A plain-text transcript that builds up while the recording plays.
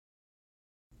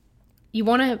you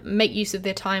want to make use of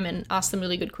their time and ask them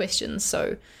really good questions.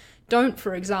 So don't,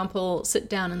 for example, sit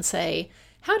down and say,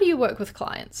 how do you work with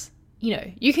clients? You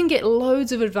know, you can get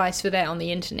loads of advice for that on the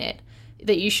internet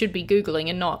that you should be Googling,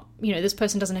 and not, you know, this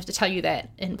person doesn't have to tell you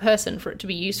that in person for it to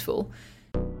be useful.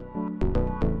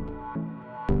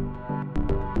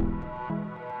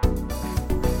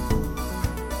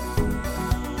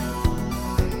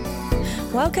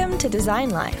 Welcome to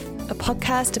Design Life, a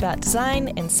podcast about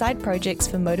design and side projects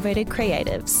for motivated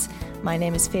creatives. My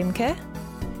name is Femke.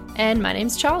 And my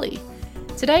name's Charlie.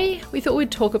 Today, we thought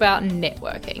we'd talk about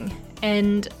networking.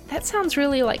 And that sounds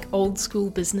really like old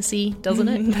school businessy, doesn't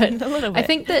it? But A little bit. I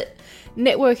think that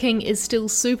networking is still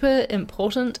super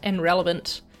important and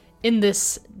relevant in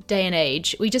this day and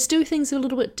age. We just do things a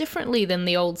little bit differently than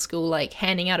the old school, like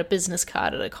handing out a business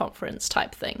card at a conference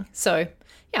type thing. So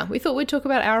yeah, we thought we'd talk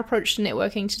about our approach to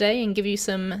networking today and give you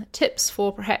some tips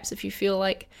for perhaps if you feel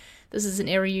like this is an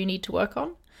area you need to work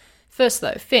on. First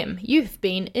though, Fem, you've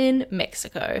been in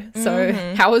Mexico. So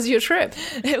how was your trip?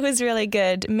 It was really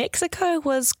good. Mexico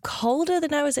was colder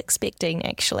than I was expecting,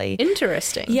 actually.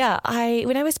 Interesting. Yeah,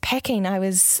 when I was packing, I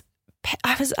was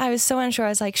so unsure. I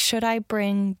was like, should I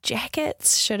bring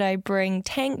jackets? Should I bring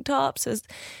tank tops? It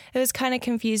was kind of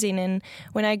confusing. And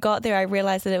when I got there, I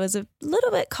realized that it was a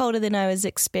little bit colder than I was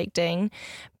expecting.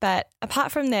 But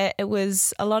apart from that, it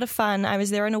was a lot of fun. I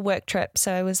was there on a work trip,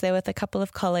 so I was there with a couple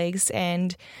of colleagues,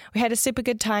 and we had a super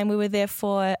good time. We were there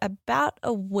for about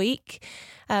a week.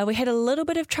 We had a little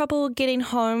bit of trouble getting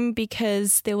home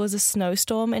because there was a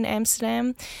snowstorm in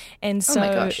Amsterdam. And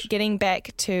so getting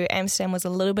back to Amsterdam was a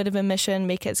little bit of a mission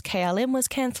because KLM was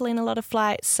cancelling a lot of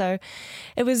flights. So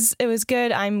it was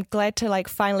good. I'm glad to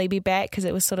finally be back because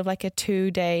it was sort of like a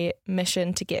 2-day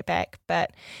mission to get back.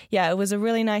 But yeah, it was a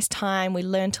really nice time. We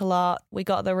learned a lot. We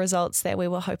got the results that we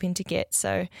were hoping to get.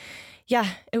 So yeah,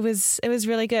 it was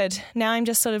really good. Now I'm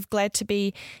just sort of glad to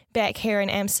be back here in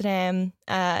Amsterdam.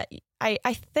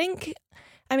 I think,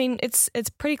 it's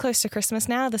pretty close to Christmas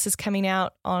now. This is coming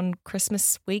out on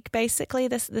Christmas week, basically,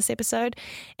 this episode.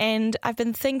 And I've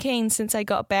been thinking since I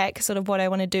got back sort of what I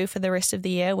want to do for the rest of the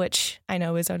year, which I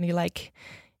know is only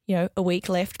a week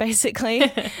left, basically,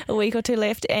 a week or two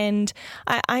left. And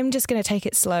I'm just going to take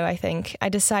it slow, I think. I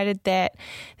decided that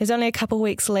there's only a couple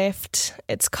weeks left.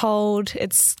 It's cold.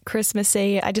 It's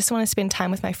Christmassy. I just want to spend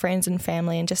time with my friends and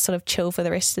family and just sort of chill for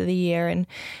the rest of the year and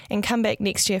come back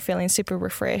next year feeling super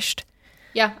refreshed.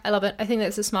 Yeah, I love it. I think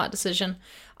that's a smart decision.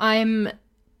 I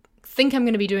think I'm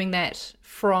going to be doing that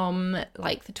from the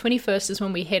 21st is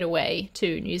when we head away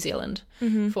to New Zealand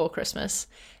for Christmas.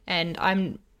 And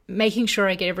I'm making sure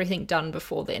I get everything done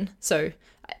before then. So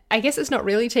I guess it's not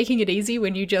really taking it easy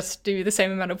when you just do the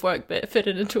same amount of work but fit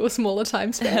it into a smaller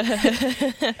time span.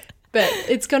 But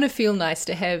it's going to feel nice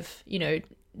to have,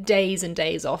 days and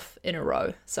days off in a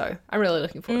row. So I'm really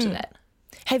looking forward to that.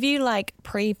 Have you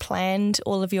pre-planned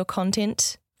all of your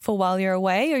content for while you're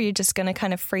away, or are you just going to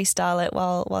kind of freestyle it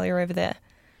while you're over there?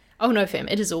 Oh no, Fem,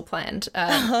 it is all planned.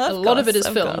 A lot of it is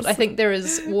filmed. I think there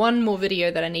is one more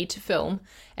video that I need to film,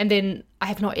 and then I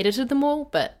have not edited them all,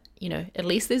 but at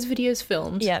least there's videos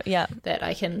filmed that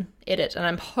I can edit, and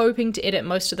I'm hoping to edit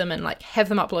most of them and have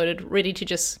them uploaded, ready to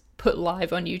just put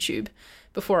live on YouTube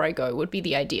before I go would be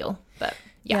the ideal. But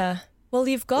yeah. Well,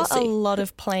 you've got a lot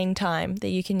of plane time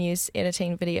that you can use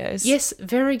editing videos. Yes,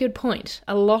 very good point.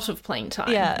 A lot of plane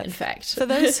time, in fact. For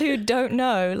those who don't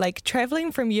know,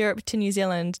 traveling from Europe to New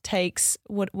Zealand takes,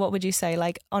 what would you say,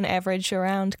 on average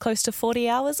around close to 40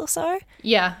 hours or so?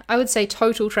 Yeah, I would say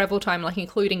total travel time,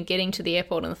 including getting to the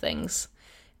airport and things.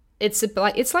 It's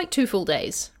 2 full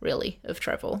days, really, of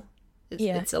travel.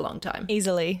 It's a long time.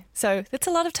 Easily. So that's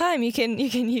a lot of time you can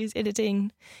use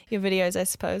editing your videos, I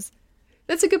suppose.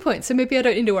 That's a good point. So maybe I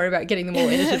don't need to worry about getting them all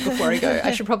edited before I go.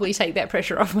 I should probably take that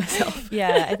pressure off myself.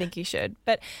 Yeah, I think you should.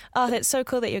 But that's so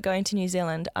cool that you're going to New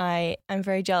Zealand. I'm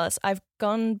very jealous. I've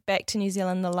gone back to New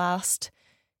Zealand the last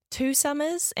 2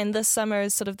 summers, and this summer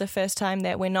is sort of the first time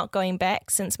that we're not going back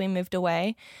since we moved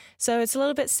away. So it's a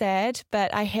little bit sad,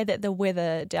 but I hear that the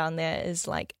weather down there is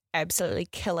absolutely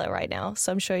killer right now.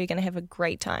 So I'm sure you're going to have a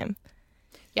great time.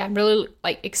 Yeah, I'm really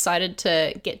excited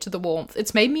to get to the warmth.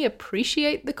 It's made me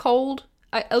appreciate the cold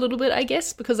a little bit, I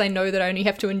guess, because I know that I only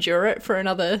have to endure it for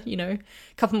another,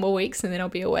 couple more weeks and then I'll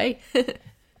be away.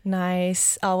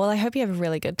 Nice. Oh, well, I hope you have a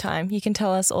really good time. You can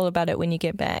tell us all about it when you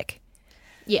get back.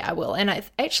 Yeah, I will. And I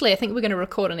think we're going to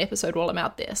record an episode while I'm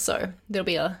out there. So there'll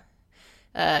be a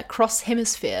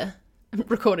cross-hemisphere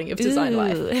recording of Design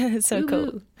Life. So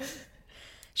cool.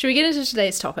 Should we get into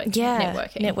today's topic? Yeah,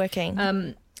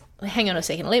 networking. Hang on a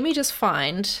second. Let me just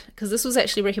find, because this was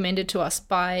actually recommended to us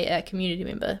by a community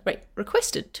member.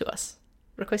 Requested to us.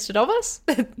 requested of us.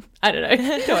 I don't know.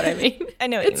 You know what I mean? I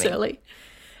know what it's you mean. early.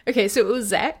 Okay, so it was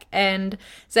Zach, and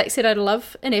Zach said, I'd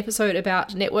love an episode about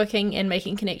networking and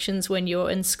making connections when you're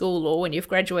in school or when you've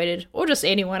graduated, or just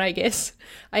anyone, I guess.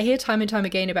 I hear time and time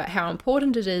again about how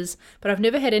important it is, but I've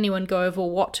never had anyone go over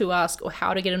what to ask or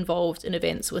how to get involved in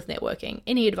events with networking.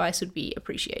 Any advice would be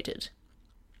appreciated.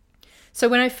 So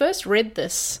when I first read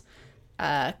this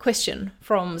question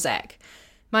from Zach,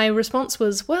 my response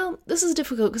was, well, this is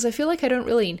difficult because I feel like I don't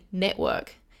really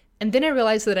network. And then I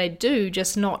realized that I do,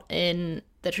 just not in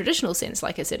the traditional sense,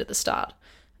 like I said at the start.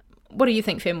 What do you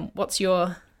think, Fem? What's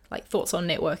your thoughts on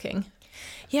networking?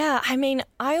 Yeah, I mean,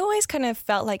 I always kind of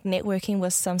felt like networking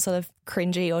was some sort of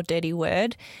cringy or dirty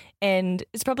word. And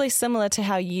it's probably similar to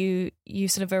how you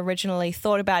sort of originally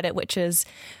thought about it, which is,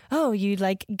 oh, you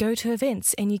go to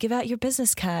events and you give out your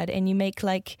business card and you make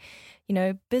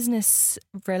business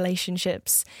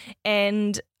relationships.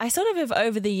 And I sort of have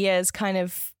over the years kind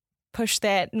of pushed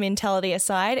that mentality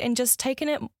aside and just taken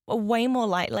it way more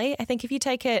lightly. I think if you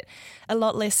take it a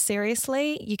lot less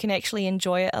seriously, you can actually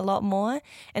enjoy it a lot more.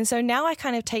 And so now I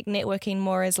kind of take networking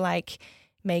more as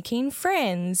making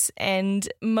friends. And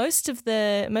most of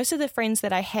the friends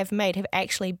that I have made have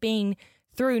actually been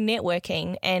through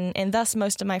networking, and thus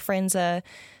most of my friends are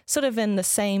sort of in the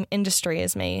same industry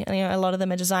as me. A lot of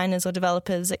them are designers or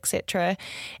developers, etc.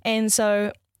 And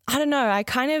so I don't know, I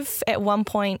kind of at one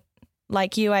point,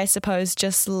 like you, I suppose,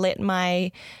 just let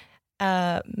my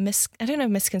I don't know if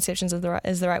misconceptions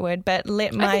is the right word, but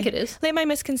let my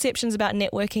misconceptions about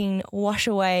networking wash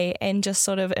away and just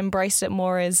sort of embrace it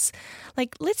more as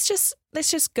let's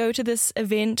just go to this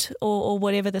event or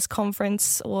whatever, this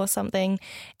conference or something,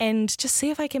 and just see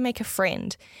if I can make a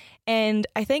friend. And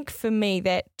I think for me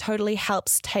that totally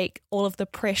helps take all of the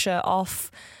pressure off,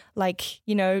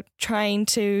 trying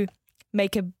to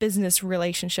make a business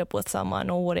relationship with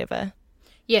someone or whatever.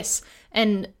 Yes,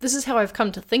 and this is how I've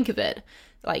come to think of it,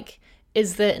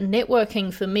 is that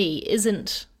networking for me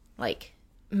isn't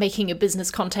making a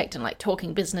business contact and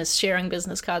talking business, sharing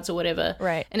business cards or whatever.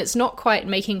 Right. And it's not quite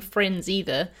making friends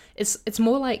either. It's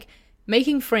more like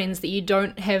making friends that you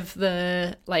don't have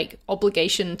the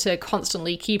obligation to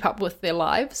constantly keep up with their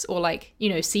lives or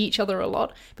see each other a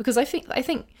lot, because I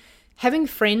think having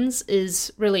friends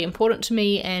is really important to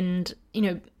me, and,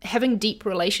 having deep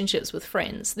relationships with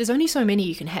friends, there's only so many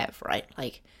you can have, right?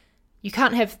 You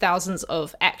can't have thousands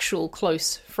of actual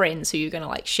close friends who you're going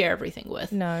to share everything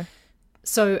with. No.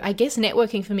 So I guess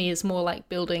networking for me is more like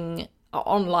building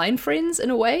online friends in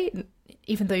a way,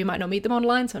 even though you might not meet them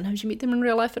online. Sometimes you meet them in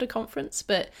real life at a conference,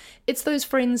 but it's those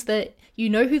friends that you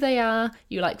know who they are,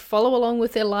 you follow along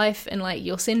with their life, and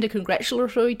you'll send a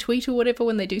congratulatory tweet or whatever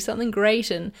when they do something great,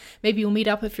 and maybe you'll meet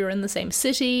up if you're in the same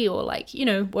city, or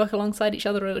work alongside each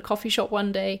other at a coffee shop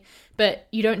one day, but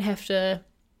you don't have to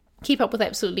keep up with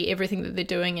absolutely everything that they're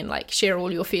doing and share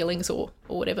all your feelings or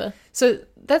whatever. So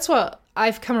that's what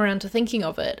I've come around to thinking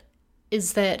of it,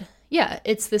 is that, yeah,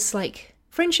 it's this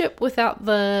friendship without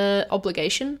the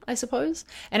obligation, I suppose.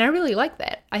 And I really like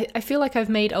that. I feel like I've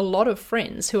made a lot of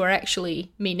friends who are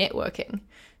actually me networking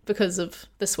because of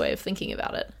this way of thinking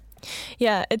about it.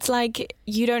 Yeah, it's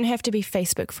you don't have to be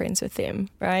Facebook friends with them,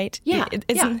 right? Yeah.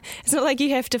 It's not like you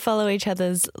have to follow each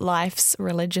other's lives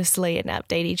religiously and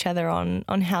update each other on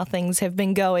how things have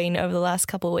been going over the last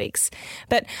couple of weeks.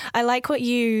 But I like what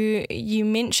you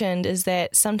mentioned, is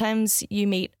that sometimes you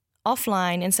meet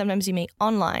offline and sometimes you meet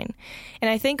online. And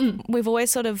I think we've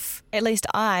always sort of, at least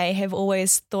I have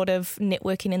always thought of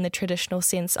networking in the traditional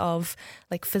sense of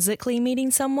physically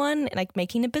meeting someone,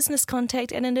 making a business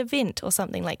contact at an event or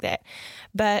something like that.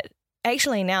 But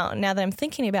actually now that I'm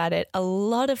thinking about it, a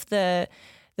lot of the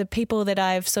people that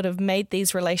I've sort of made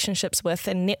these relationships with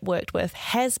and networked with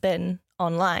has been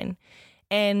online.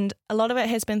 And a lot of it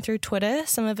has been through Twitter.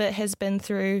 Some of it has been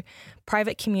through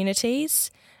private communities.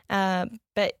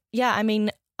 But yeah, I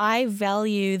mean, I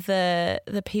value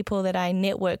the people that I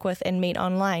network with and meet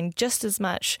online just as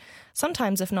much,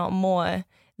 sometimes if not more,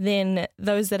 than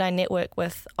those that I network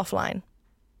with offline.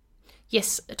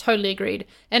 Yes, totally agreed.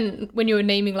 And when you were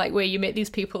naming where you met these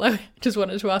people, I just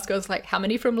wanted to ask, I was how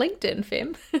many from LinkedIn,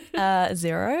 Fem?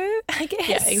 0, I guess.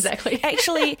 Yeah, exactly.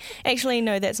 Actually,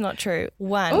 no, that's not true.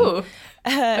 1. Oh,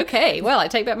 okay. Well, I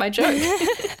take back my joke.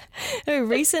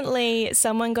 Recently,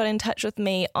 someone got in touch with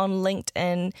me on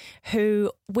LinkedIn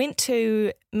who went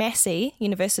to Massey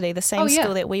University, the same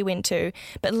school that we went to,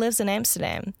 but lives in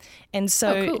Amsterdam. And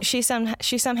so cool.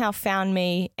 she somehow found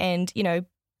me and,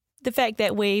 the fact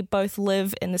that we both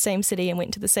live in the same city and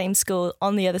went to the same school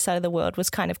on the other side of the world was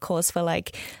kind of cause for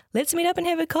like, let's meet up and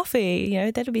have a coffee, you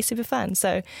know, that'd be super fun.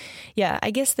 So yeah,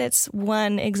 I guess that's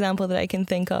one example that I can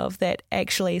think of that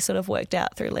actually sort of worked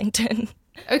out through LinkedIn.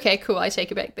 Okay, cool. I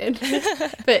take it back then.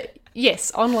 But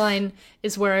yes, online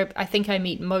is where I think I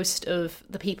meet most of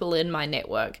the people in my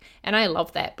network. And I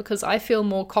love that because I feel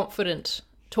more confident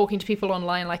talking to people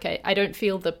online. Like I don't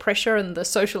feel the pressure and the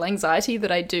social anxiety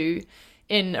that I do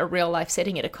in a real life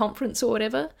setting at a conference or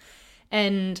whatever.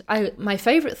 And my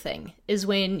favorite thing is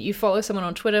when you follow someone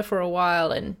on Twitter for a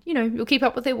while and, you know, you'll keep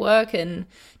up with their work and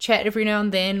chat every now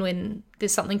and then when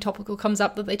there's something topical comes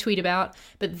up that they tweet about.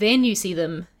 But then you see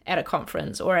them at a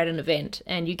conference or at an event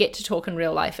and you get to talk in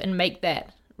real life and make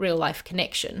that real life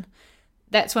connection.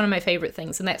 That's one of my favorite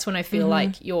things. And that's when I feel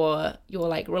like your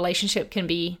like relationship can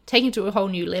be taken to a whole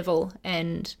new level.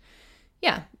 And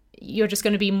yeah, you're just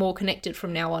going to be more connected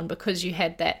from now on because you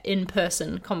had that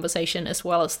in-person conversation as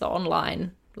well as the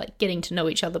online, like getting to know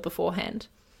each other beforehand.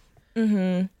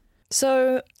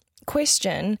 So,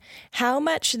 question, how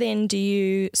much then do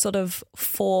you sort of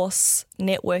force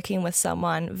networking with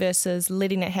someone versus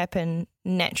letting it happen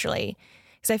naturally?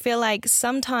 Because I feel like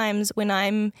sometimes when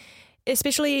I'm,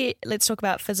 especially, let's talk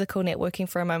about physical networking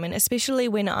for a moment, especially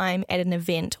when I'm at an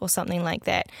event or something like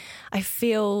that, I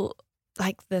feel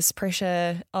like this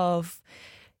pressure of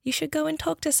you should go and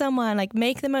talk to someone, like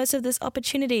make the most of this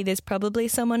opportunity. There's probably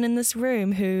someone in this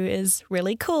room who is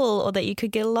really cool or that you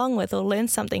could get along with or learn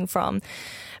something from.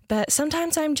 But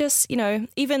sometimes I'm just, you know,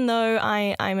 even though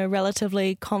I'm a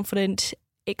relatively confident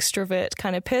extrovert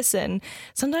kind of person,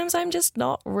 sometimes I'm just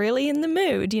not really in the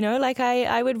mood, you know, like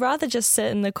I would rather just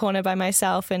sit in the corner by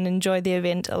myself and enjoy the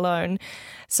event alone.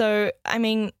 So, I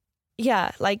mean,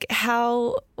 yeah, like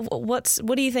what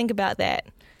do you think about that?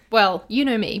 Well, you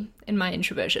know me and my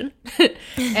introversion,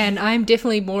 and I'm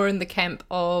definitely more in the camp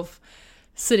of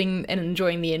sitting and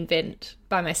enjoying the event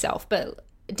by myself. But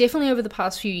definitely over the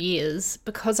past few years,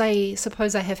 because I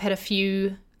suppose I have had a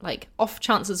few like off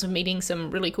chances of meeting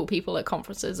some really cool people at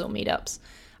conferences or meetups,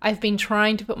 I've been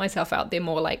trying to put myself out there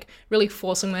more, like really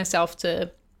forcing myself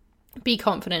to be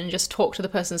confident and just talk to the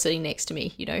person sitting next to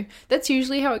me, you know. That's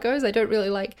usually how it goes. I don't really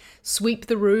like sweep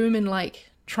the room and like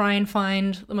try and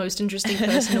find the most interesting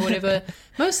person or whatever.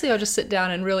 Mostly I'll just sit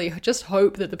down and really just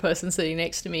hope that the person sitting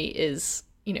next to me is,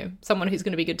 you know, someone who's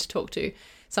going to be good to talk to.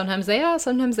 Sometimes they are,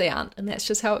 sometimes they aren't, and that's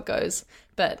just how it goes.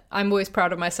 But I'm always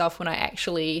proud of myself when I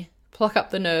actually pluck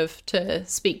up the nerve to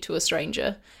speak to a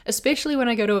stranger, especially when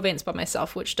I go to events by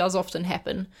myself, which does often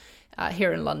happen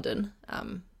here in London.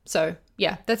 So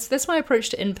yeah, that's my approach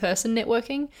to in-person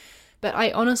networking. But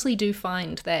I honestly do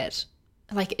find that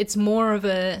like it's more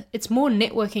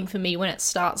networking for me when it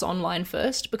starts online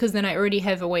first, because then I already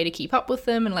have a way to keep up with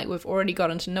them and like we've already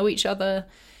gotten to know each other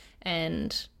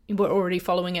and we're already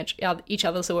following each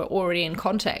other, so we're already in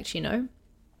contact, you know.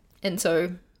 And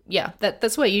so yeah,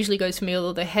 that's where it usually goes for me,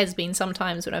 although there has been some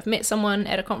times when I've met someone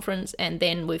at a conference and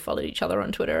then we've followed each other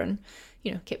on Twitter and,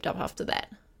 you know, kept up after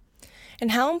that.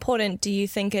 And how important do you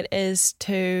think it is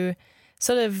to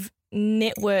sort of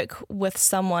network with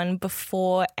someone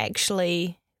before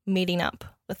actually meeting up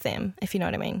with them, if you know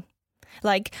what I mean?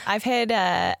 Like I've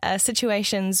had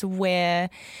situations where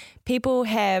people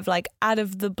have like out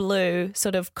of the blue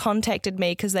sort of contacted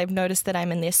me because they've noticed that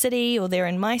I'm in their city or they're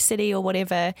in my city or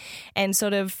whatever, and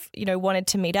sort of, you know, wanted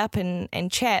to meet up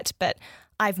and chat, but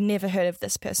I've never heard of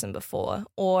this person before,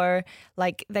 or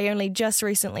like they only just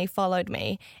recently followed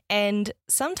me. And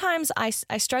sometimes I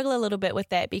struggle a little bit with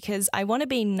that because I want to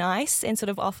be nice and sort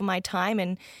of offer my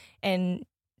time and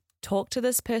talk to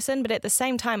this person, but at the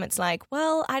same time it's like,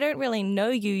 well, I don't really know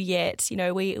you yet. You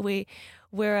know,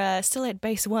 we're still at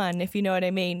base one, if you know what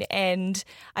I mean, and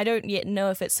I don't yet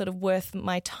know if it's sort of worth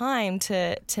my time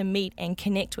to meet and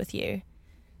connect with you.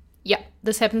 Yeah,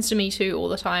 this happens to me too all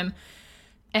the time.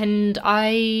 And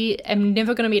I am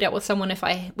never going to meet up with someone if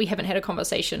we haven't had a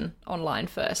conversation online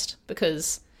first,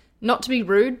 because not to be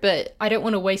rude, but I don't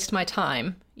want to waste my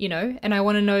time, you know, and I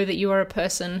want to know that you are a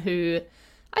person who,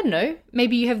 I don't know,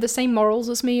 maybe you have the same morals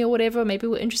as me or whatever, maybe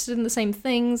we're interested in the same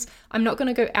things. I'm not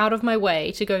going to go out of my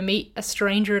way to go meet a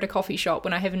stranger at a coffee shop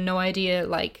when I have no idea,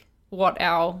 like, what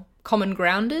our common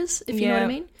ground is, if you know what I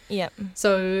mean. Yeah.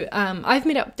 So I've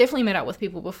definitely met up with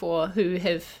people before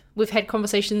we've had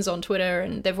conversations on Twitter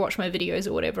and they've watched my videos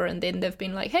or whatever, and then they've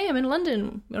been like, hey, I'm in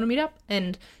London, want to meet up?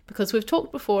 And because we've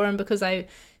talked before and because I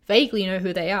vaguely know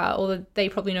who they are, or they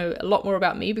probably know a lot more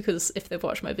about me because if they've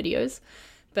watched my videos.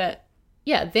 But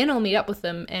yeah, then I'll meet up with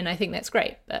them and I think that's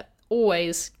great. But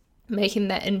always making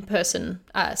that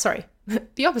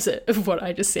the opposite of what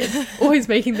I just said. Always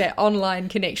making that online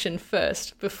connection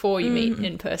first before you meet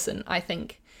in person, I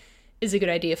think, is a good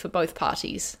idea for both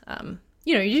parties.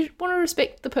 You know, you want to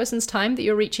respect the person's time that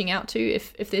you're reaching out to.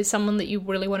 If there's someone that you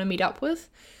really want to meet up with,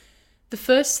 the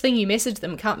first thing you message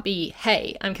them can't be,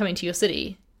 hey, I'm coming to your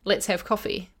city, let's have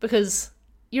coffee, because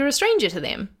you're a stranger to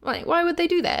them. Like, why would they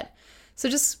do that? So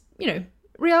just, you know,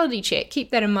 reality check.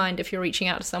 Keep that in mind if you're reaching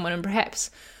out to someone, and perhaps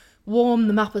warm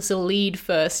them up as a lead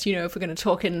first, you know, if we're going to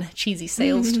talk in cheesy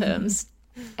sales terms,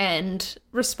 and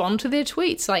respond to their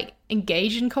tweets, like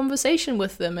engage in conversation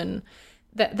with them, and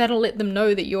that'll let them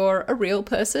know that you're a real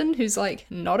person who's like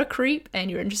not a creep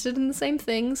and you're interested in the same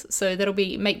things. So that'll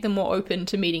make them more open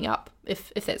to meeting up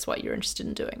if that's what you're interested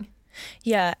in doing.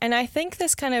 Yeah, and I think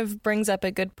this kind of brings up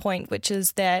a good point, which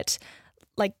is that,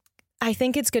 like, I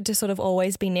think it's good to sort of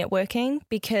always be networking,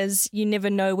 because you never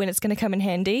know when it's going to come in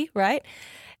handy, right?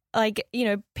 Like, you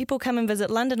know, people come and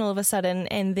visit London all of a sudden,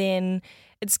 and then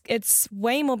it's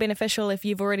way more beneficial if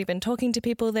you've already been talking to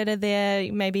people that are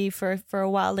there, maybe for a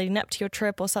while leading up to your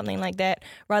trip or something like that,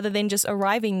 rather than just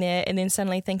arriving there and then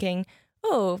suddenly thinking,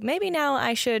 oh, maybe now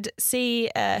I should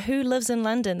see who lives in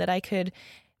London that I could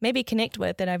maybe connect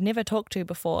with that I've never talked to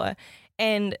before.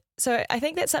 And so I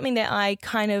think that's something that I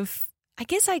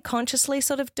consciously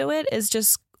sort of do it, is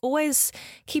just always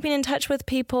keeping in touch with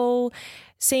people,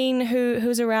 seeing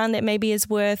who's around that maybe is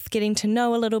worth getting to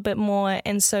know a little bit more.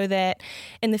 And so that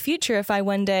in the future, if I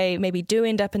one day maybe do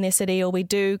end up in their city, or we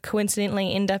do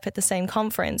coincidentally end up at the same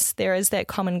conference, there is that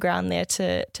common ground there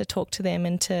to talk to them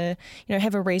and to, you know,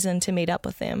 have a reason to meet up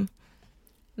with them.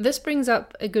 This brings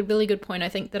up a really good point, I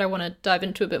think, that I want to dive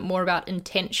into a bit more about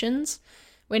intentions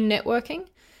when networking.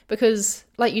 Because,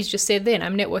 like you just said then,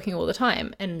 I'm networking all the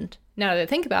time. And now that I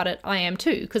think about it, I am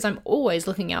too. Because I'm always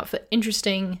looking out for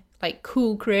interesting, like,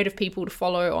 cool, creative people to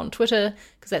follow on Twitter.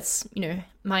 Because that's, you know,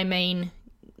 my main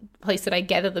place that I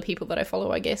gather the people that I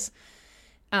follow, I guess.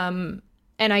 And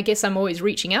I guess I'm always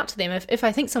reaching out to them. If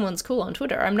I think someone's cool on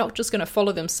Twitter, I'm not just going to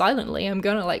follow them silently. I'm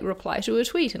going to, like, reply to a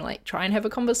tweet and, like, try and have a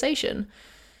conversation.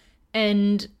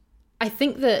 And I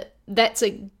think that that's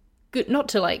a good, not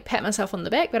to like pat myself on the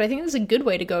back, but I think that's a good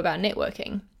way to go about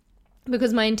networking,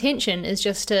 because my intention is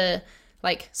just to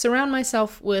like surround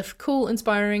myself with cool,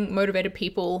 inspiring, motivated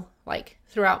people like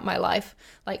throughout my life.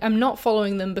 Like, I'm not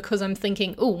following them because I'm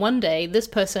thinking, oh, one day this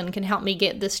person can help me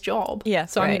get this job. Yeah,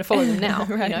 so right. I'm going to follow them now,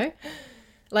 right. You know?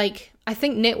 Like, I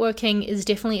think networking is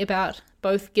definitely about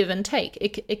both give and take.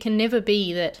 It can never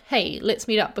be that, hey, let's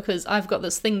meet up because I've got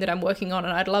this thing that I'm working on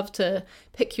and I'd love to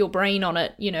pick your brain on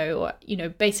it,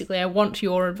 basically I want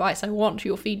your advice, I want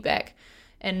your feedback,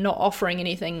 and not offering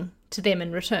anything to them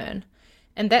in return.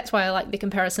 And that's why I like the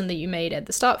comparison that you made at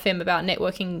the start, Fem, about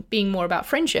networking being more about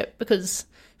friendship, because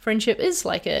friendship is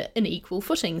like an equal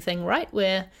footing thing, right?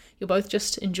 Where you're both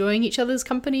just enjoying each other's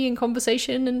company and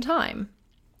conversation and time.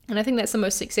 And I think that's the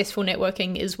most successful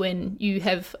networking, is when you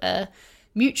have a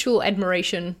mutual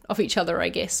admiration of each other, I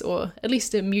guess, or at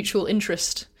least a mutual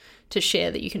interest to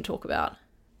share that you can talk about.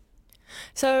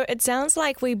 So it sounds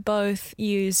like we both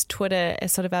use Twitter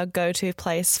as sort of our go-to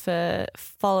place for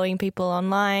following people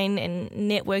online and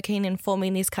networking and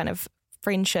forming these kind of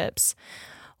friendships.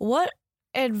 What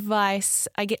advice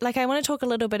I want to talk a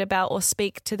little bit about, or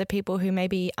speak to the people who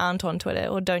maybe aren't on Twitter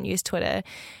or don't use Twitter,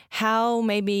 how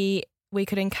maybe we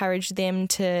could encourage them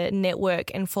to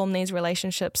network and form these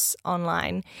relationships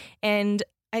online. And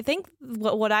I think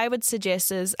what I would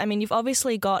suggest is, I mean, you've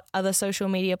obviously got other social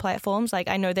media platforms. Like,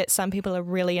 I know that some people are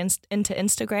really into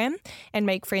Instagram and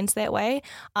make friends that way.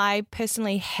 I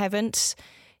personally haven't,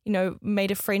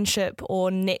 made a friendship or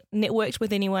networked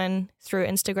with anyone through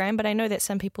Instagram, but I know that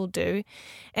some people do.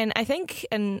 And I think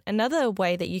another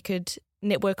way that you could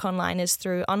network online is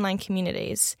through online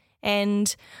communities.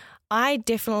 And I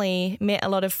definitely met a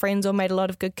lot of friends or made a lot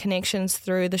of good connections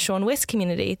through the Sean West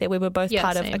community that we were both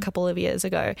part of a couple of years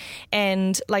ago.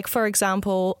 And like, for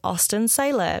example, Austin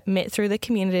Saylor met through the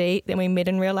community, then we met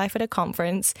in real life at a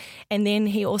conference, and then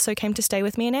he also came to stay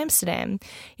with me in Amsterdam.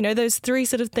 Those three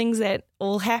sort of things that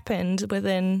all happened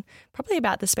within probably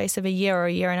about the space of a year or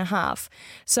a year and a half.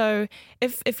 So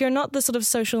if you're not the sort of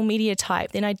social media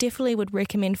type, then I definitely would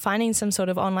recommend finding some sort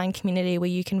of online community where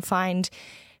you can find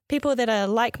people that are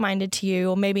like-minded to you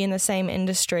or maybe in the same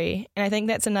industry. And I think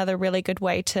that's another really good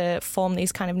way to form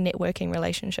these kind of networking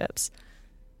relationships.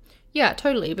 Yeah,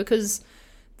 totally, because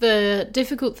the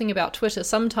difficult thing about Twitter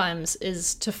sometimes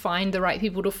is to find the right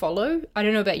people to follow. I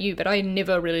don't know about you, but I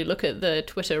never really look at the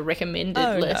Twitter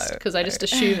recommended list because I just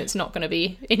assume it's not going to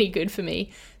be any good for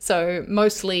me. So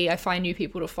mostly I find new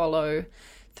people to follow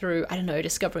through,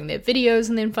 discovering their videos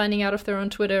and then finding out if they're on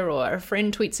Twitter, or a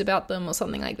friend tweets about them or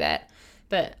something like that.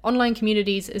 But online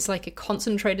communities is like a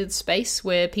concentrated space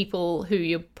where people who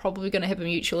you're probably going to have a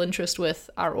mutual interest with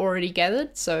are already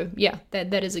gathered. So yeah,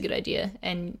 that is a good idea.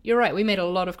 And you're right, we made a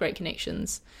lot of great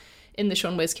connections in the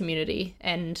Sean Wes community,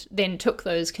 and then took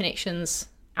those connections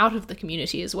out of the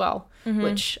community as well,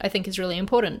 which I think is really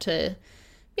important to,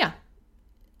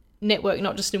 network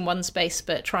not just in one space,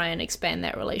 but try and expand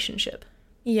that relationship.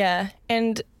 Yeah,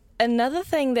 and another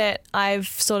thing that I've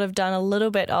sort of done a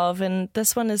little bit of, and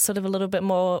this one is sort of a little bit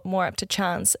more up to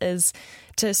chance, is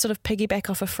to sort of piggyback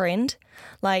off a friend.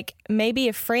 Like maybe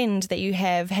a friend that you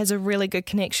have has a really good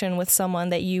connection with someone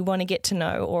that you want to get to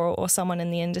know, or someone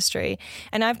in the industry.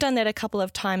 And I've done that a couple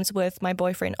of times with my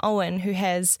boyfriend Owen, who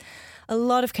has a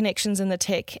lot of connections in the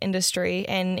tech industry.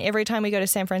 And every time we go to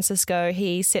San Francisco,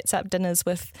 he sets up dinners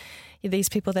with these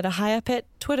people that are high up at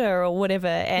Twitter or whatever.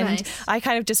 And Nice. I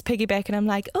kind of just piggyback and I'm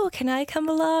like, oh, can I come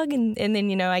along? And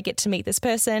then, I get to meet this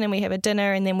person and we have a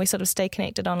dinner and then we sort of stay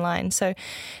connected online. So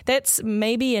that's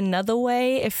maybe another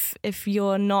way if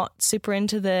you're not super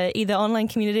into the either online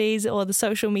communities or the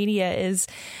social media is,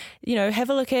 have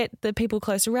a look at the people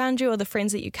close around you or the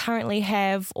friends that you currently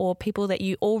have or people that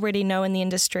you already know in the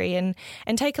industry and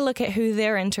take a look at who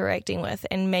they're interacting with.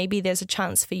 And maybe there's a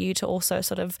chance for you to also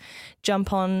sort of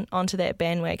jump onto that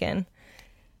bandwagon.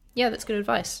 Yeah, that's good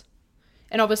advice.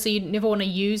 And obviously you never want to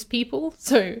use people,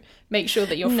 so make sure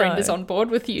that your friend is on board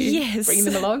with you. Yes. Bring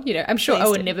them along. I'm sure Please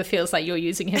Owen do. never feels like you're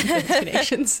using him for his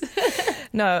connections.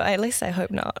 No, at least I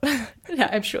hope not. No,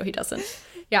 I'm sure he doesn't.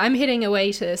 Yeah, I'm heading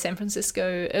away to San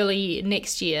Francisco early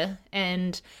next year,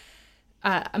 and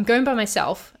I'm going by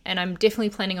myself, and I'm definitely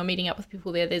planning on meeting up with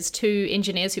people there. There's 2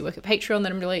 engineers who work at Patreon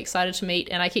that I'm really excited to meet,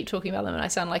 and I keep talking about them and I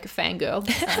sound like a fangirl,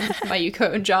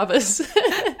 Mayuko and Jarvis.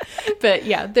 But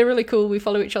yeah, they're really cool. We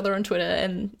follow each other on Twitter,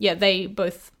 and yeah, they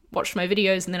both watched my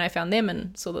videos, and then I found them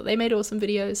and saw that they made awesome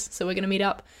videos, so we're going to meet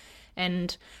up.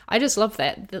 And I just love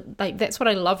that. That's what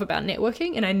I love about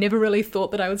networking, and I never really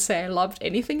thought that I would say I loved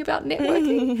anything about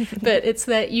networking, but it's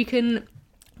that you can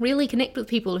really connect with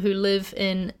people who live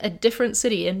in a different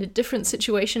city, in a different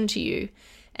situation to you,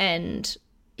 and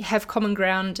have common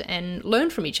ground and learn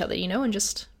from each other, and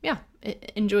just,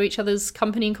 enjoy each other's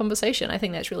company and conversation. I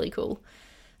think that's really cool.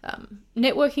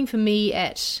 Networking for me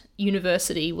at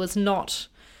university was not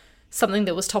something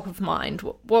that was top of mind.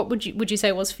 What would you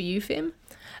say was for you, Fem?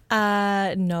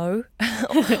 No.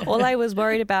 All I was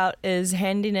worried about is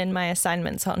handing in my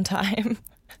assignments on time.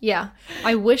 Yeah,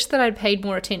 I wish that I'd paid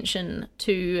more attention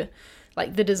to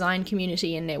like the design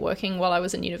community and networking while I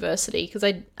was in university, because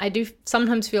I do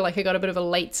sometimes feel like I got a bit of a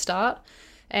late start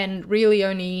and really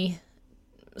only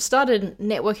started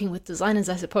networking with designers,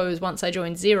 I suppose, once I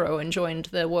joined Xero and joined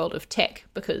the world of tech,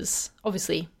 because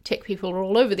obviously tech people are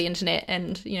all over the internet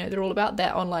and, they're all about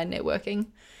that online networking.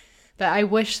 But I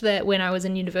wish that when I was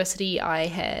in university, I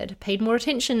had paid more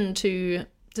attention to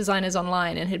designers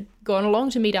online and had gone along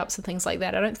to meetups and things like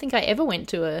that. I don't think I ever went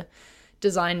to a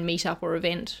design meetup or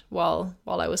event while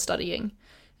I was studying.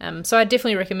 So I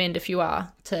definitely recommend, if you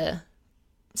are, to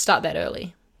start that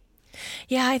early.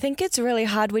 Yeah, I think it's really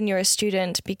hard when you're a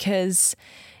student because,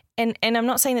 and I'm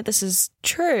not saying that this is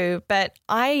true, but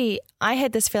I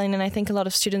had this feeling, and I think a lot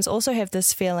of students also have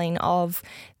this feeling of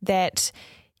that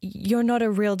you're not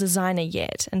a real designer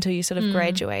yet until you sort of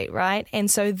graduate, right? And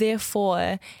so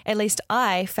therefore, at least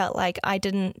I felt like I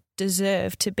didn't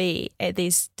deserve to be at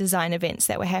these design events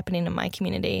that were happening in my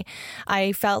community.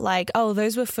 I felt like, oh,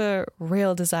 those were for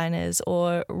real designers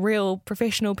or real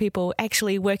professional people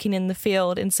actually working in the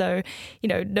field. And so,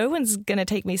 no one's going to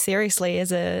take me seriously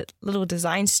as a little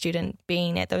design student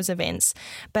being at those events.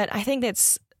 But I think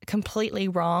that's completely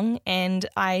wrong, and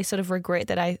I sort of regret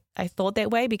that I thought that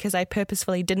way because I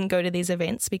purposefully didn't go to these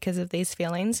events because of these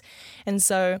feelings. And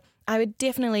so I would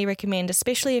definitely recommend,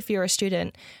 especially if you're a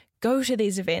student, go to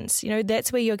these events.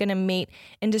 That's where you're going to meet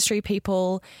industry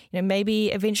people.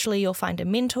 Maybe eventually you'll find a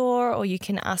mentor, or you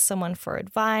can ask someone for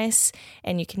advice,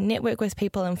 and you can network with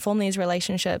people and form these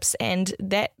relationships. And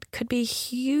that could be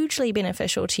hugely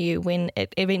beneficial to you when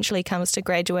it eventually comes to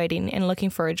graduating and looking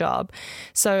for a job.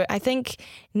 So I think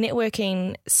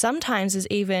networking sometimes is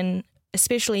even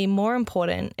especially more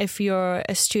important if you're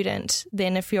a student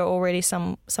than if you're already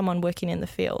someone working in the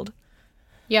field.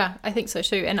 Yeah, I think so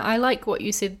too. And I like what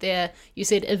you said there. You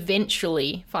said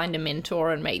eventually find a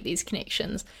mentor and make these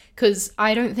connections, because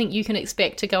I don't think you can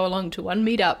expect to go along to one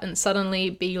meetup and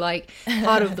suddenly be like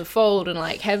part of the fold and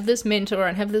like have this mentor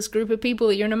and have this group of people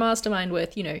that you're in a mastermind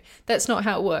with. That's not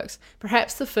how it works.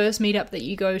 Perhaps the first meetup that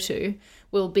you go to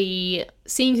will be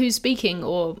seeing who's speaking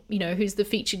or, who's the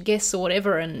featured guests or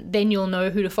whatever, and then you'll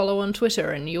know who to follow on Twitter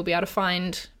and you'll be able to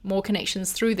find more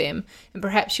connections through them. And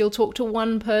perhaps you'll talk to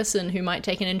one person who might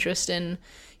take an interest in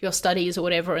your studies or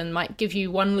whatever and might give you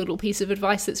one little piece of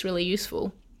advice that's really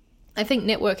useful. I think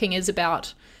networking is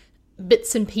about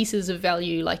bits and pieces of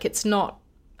value. Like, it's not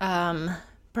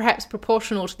perhaps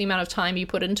proportional to the amount of time you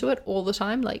put into it all the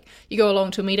time. Like, you go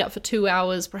along to a meetup for 2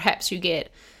 hours, perhaps you get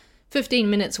 15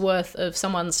 minutes worth of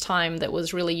someone's time that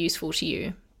was really useful to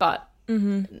you, but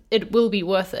it will be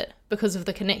worth it because of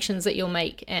the connections that you'll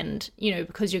make and,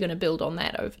 because you're going to build on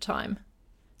that over time.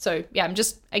 So yeah,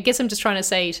 I guess I'm just trying to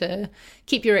say to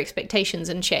keep your expectations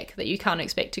in check, that you can't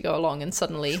expect to go along and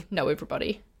suddenly know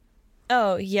everybody.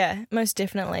 Oh, yeah, most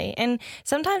definitely. And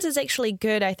sometimes it's actually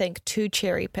good, I think, to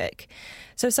cherry pick.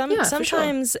 So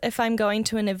sometimes if I'm going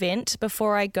to an event,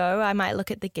 before I go, I might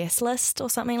look at the guest list or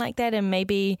something like that and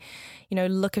maybe,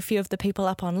 look a few of the people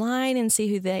up online and see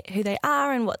who they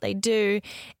are and what they do.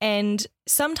 And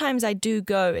sometimes I do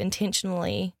go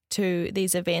intentionally to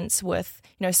these events with,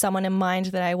 someone in mind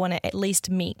that I want to at least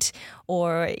meet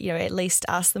or, at least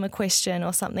ask them a question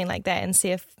or something like that and see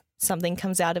if something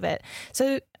comes out of it.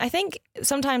 So I think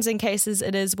sometimes in cases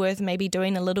it is worth maybe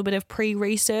doing a little bit of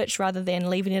pre-research rather than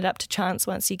leaving it up to chance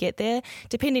once you get there,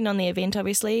 depending on the event,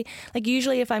 obviously. Like,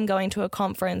 usually if I'm going to a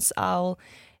conference, I'll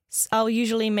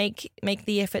usually make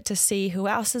the effort to see who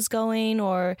else is going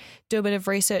or do a bit of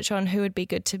research on who would be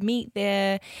good to meet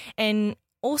there. And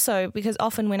also, because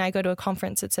often when I go to a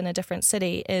conference, it's in a different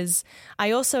city, is I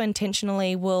also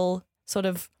intentionally will sort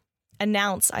of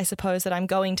announce, I suppose, that I'm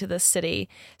going to this city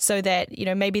so that,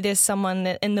 maybe there's someone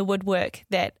that in the woodwork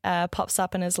that pops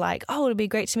up and is like, oh, it'd be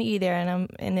great to meet you there.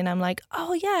 And then I'm like,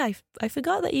 oh yeah, I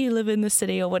forgot that you live in the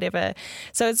city or whatever.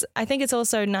 So I think it's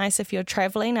also nice if you're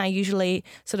traveling. I usually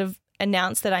sort of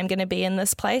announce that I'm going to be in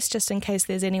this place just in case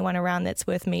there's anyone around that's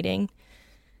worth meeting.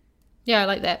 Yeah, I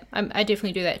like that. I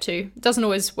definitely do that too. It doesn't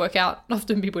always work out.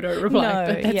 Often people don't reply,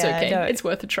 but that's okay. No. It's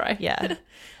worth a try. Yeah.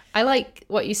 I like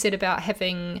what you said about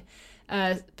having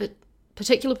a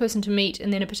particular person to meet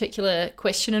and then a particular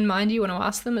question in mind you want to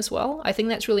ask them as well. I think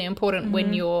that's really important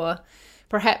when you're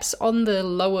perhaps on the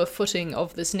lower footing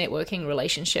of this networking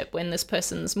relationship, when this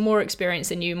person's more experienced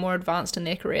than you, more advanced in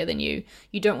their career than you.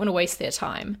 You don't want to waste their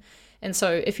time. And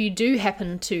so if you do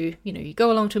happen to, you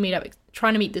go along to a meetup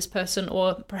trying to meet this person,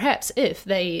 or perhaps if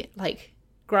they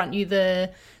grant you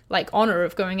the honor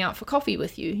of going out for coffee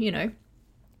with you,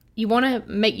 you want to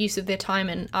make use of their time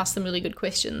and ask them really good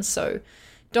questions. So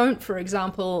don't, for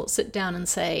example, sit down and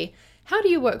say, how do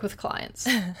you work with clients?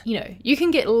 You can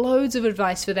get loads of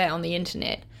advice for that on the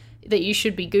internet that you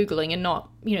should be Googling and not,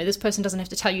 this person doesn't have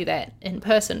to tell you that in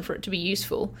person for it to be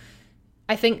useful.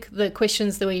 I think the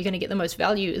questions the way you're going to get the most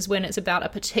value is when it's about a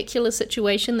particular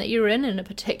situation that you're in and a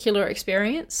particular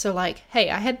experience. So hey,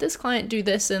 I had this client do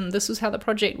this and this was how the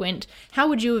project went. How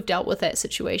would you have dealt with that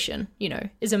situation?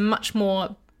 Is a much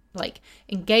more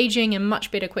engaging and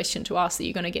much better question to ask that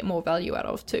you're going to get more value out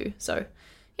of too. So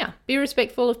yeah, be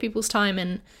respectful of people's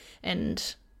time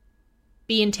and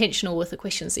be intentional with the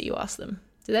questions that you ask them.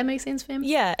 Did that make sense, Fem?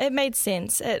 Yeah, it made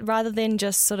sense. Rather than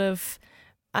just sort of,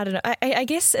 I don't know, I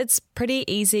guess it's pretty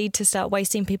easy to start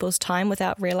wasting people's time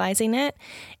without realizing it.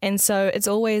 And so it's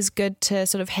always good to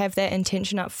sort of have that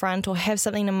intention up front or have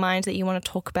something in mind that you want to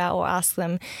talk about or ask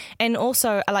them. And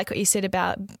also, I like what you said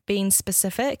about being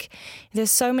specific.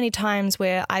 There's so many times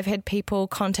where I've had people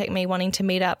contact me wanting to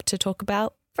meet up to talk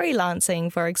about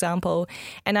freelancing, for example,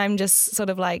 and I'm just sort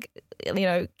of like,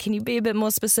 can you be a bit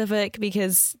more specific,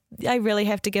 because I really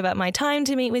have to give up my time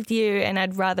to meet with you and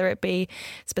I'd rather it be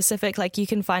specific. You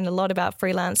can find a lot about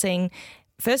freelancing,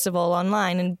 first of all,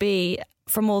 online, and B,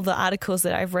 from all the articles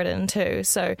that I've written too.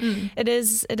 So it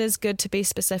is good to be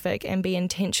specific and be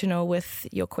intentional with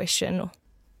your question.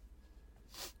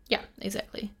 Yeah,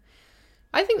 exactly.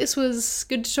 I think this was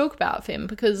good to talk about, Fem,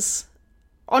 because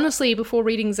honestly, before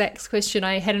reading Zach's question,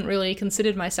 I hadn't really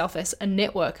considered myself as a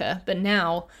networker, but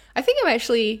now I think I'm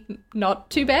actually not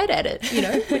too bad at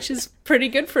it, which is pretty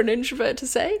good for an introvert to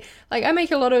say. I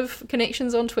make a lot of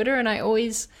connections on Twitter, and I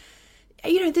always,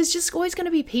 there's just always going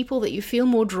to be people that you feel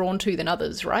more drawn to than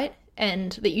others, right?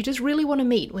 And that you just really want to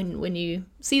meet when you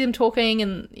see them talking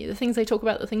and the things they talk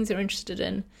about, the things they're interested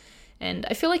in. And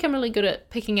I feel like I'm really good at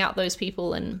picking out those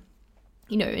people and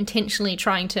intentionally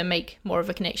trying to make more of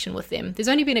a connection with them. There's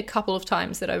only been a couple of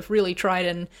times that I've really tried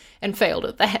and failed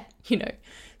at that,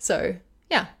 So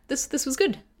yeah, this was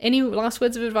good. Any last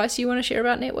words of advice you want to share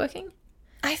about networking?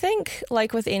 I think,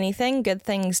 like with anything, good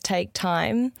things take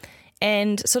time.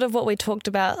 And sort of what we talked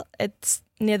about, it's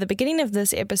near the beginning of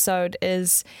this episode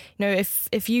is,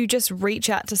 if you just reach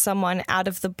out to someone out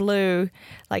of the blue,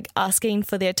 like asking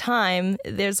for their time,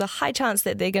 there's a high chance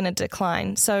that they're going to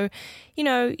decline. So,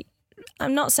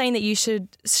 I'm not saying that you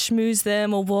should schmooze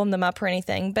them or warm them up or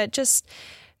anything, but just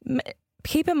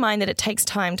keep in mind that it takes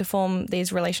time to form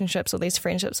these relationships or these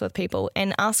friendships with people,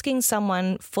 and asking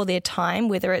someone for their time,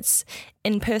 whether it's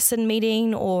in-person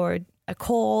meeting or a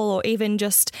call or even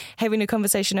just having a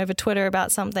conversation over Twitter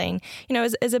about something,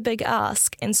 is a big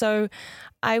ask. And so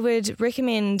I would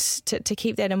recommend to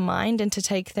keep that in mind and to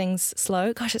take things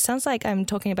slow. Gosh, it sounds like I'm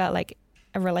talking about like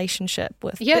a relationship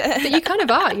with... Yeah, but you kind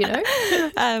of are,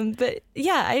 But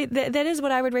yeah, that is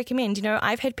what I would recommend.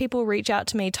 I've had people reach out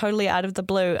to me totally out of the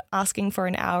blue asking for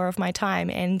an hour of my time,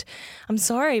 and I'm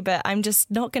sorry, but I'm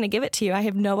just not going to give it to you. I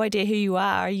have no idea who you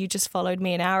are. You just followed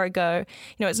me an hour ago.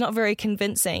 It's not very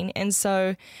convincing. And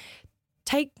so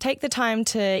take the time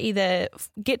to either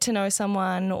get to know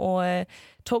someone or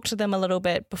talk to them a little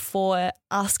bit before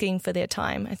asking for their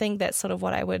time. I think that's sort of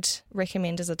what I would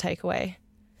recommend as a takeaway.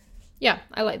 Yeah,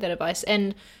 I like that advice.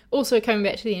 And also coming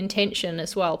back to the intention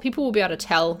as well, people will be able to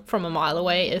tell from a mile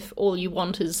away if all you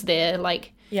want is their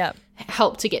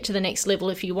help to get to the next level,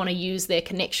 if you want to use their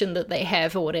connection that they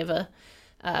have or whatever.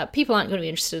 People aren't going to be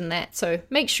interested in that. So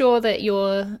make sure that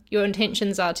your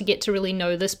intentions are to get to really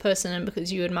know this person and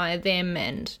because you admire them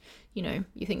and, you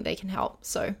think they can help.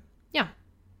 So yeah,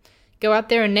 go out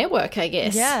there and network, I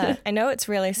guess. Yeah, I know it's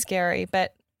really scary,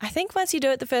 but I think once you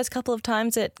do it the first couple of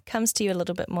times, it comes to you a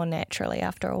little bit more naturally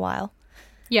after a while.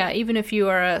 Yeah, even if you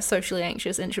are a socially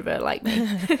anxious introvert like me.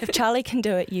 If Charlie can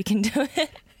do it, you can do it.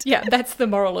 Yeah, that's the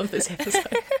moral of this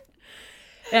episode.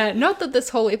 Not that this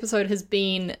whole episode has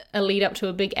been a lead up to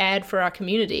a big ad for our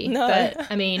community,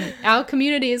 but I mean, our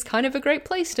community is kind of a great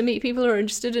place to meet people who are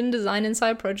interested in design and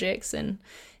side projects. And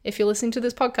if you're listening to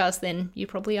this podcast, then you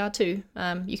probably are too.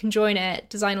 You can join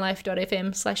at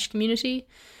designlife.fm/community.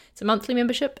 It's a monthly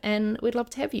membership, and we'd love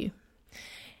to have you.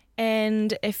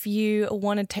 And if you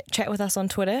want to chat with us on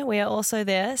Twitter, we are also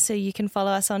there. So you can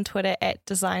follow us on Twitter at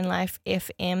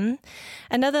designlifefm.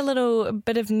 Another little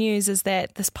bit of news is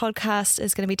that this podcast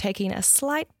is going to be taking a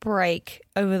slight break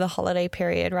over the holiday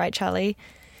period, right, Charlie?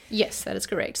 Yes, that is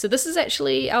correct. So this is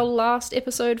actually our last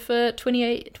episode for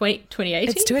 2018? It's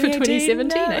 2018, for 2017,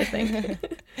 no. I think.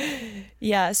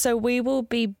 Yeah, so we will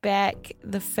be back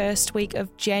the first week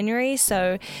of January.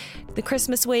 So the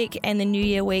Christmas week and the New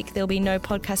Year week, there'll be no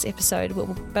podcast episode,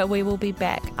 but we will be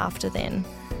back after then.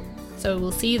 So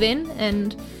we'll see you then,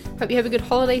 and hope you have a good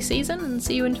holiday season, and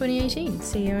see you in 2018.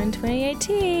 See you in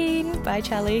 2018. Bye,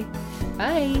 Charlie.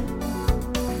 Bye.